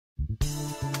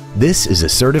This is a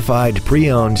certified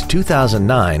pre-owned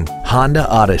 2009 Honda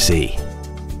Odyssey.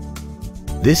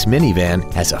 This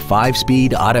minivan has a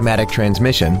 5-speed automatic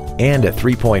transmission and a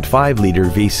 3.5-liter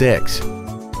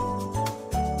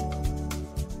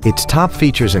V6. Its top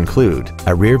features include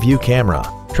a rear-view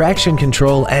camera, traction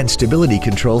control and stability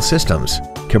control systems,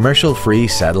 commercial-free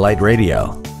satellite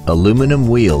radio, aluminum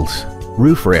wheels,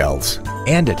 roof rails,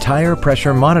 and a tire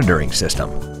pressure monitoring system.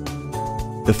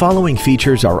 The following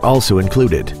features are also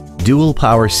included: dual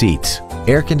power seats,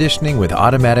 air conditioning with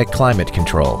automatic climate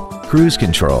control, cruise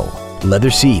control,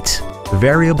 leather seats,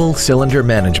 variable cylinder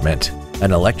management,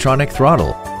 an electronic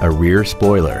throttle, a rear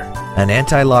spoiler, an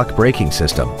anti-lock braking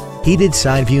system, heated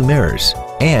side view mirrors,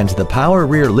 and the power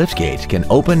rear liftgate can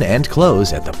open and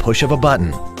close at the push of a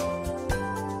button.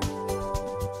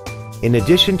 In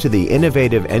addition to the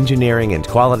innovative engineering and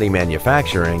quality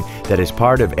manufacturing that is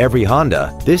part of every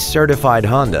Honda, this certified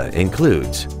Honda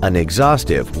includes an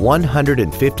exhaustive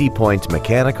 150-point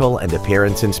mechanical and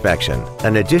appearance inspection,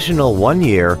 an additional 1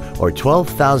 year or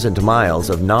 12,000 miles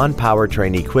of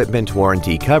non-powertrain equipment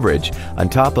warranty coverage on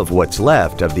top of what's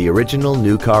left of the original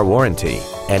new car warranty,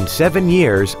 and 7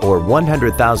 years or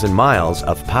 100,000 miles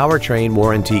of powertrain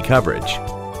warranty coverage.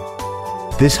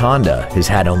 This Honda has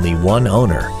had only one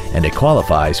owner and it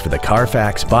qualifies for the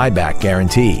Carfax buyback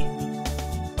guarantee.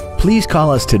 Please call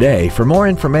us today for more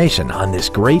information on this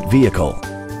great vehicle.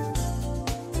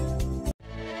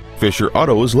 Fisher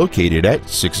Auto is located at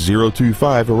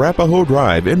 6025 Arapahoe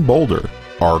Drive in Boulder.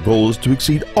 Our goal is to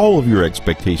exceed all of your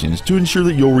expectations to ensure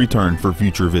that you'll return for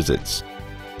future visits.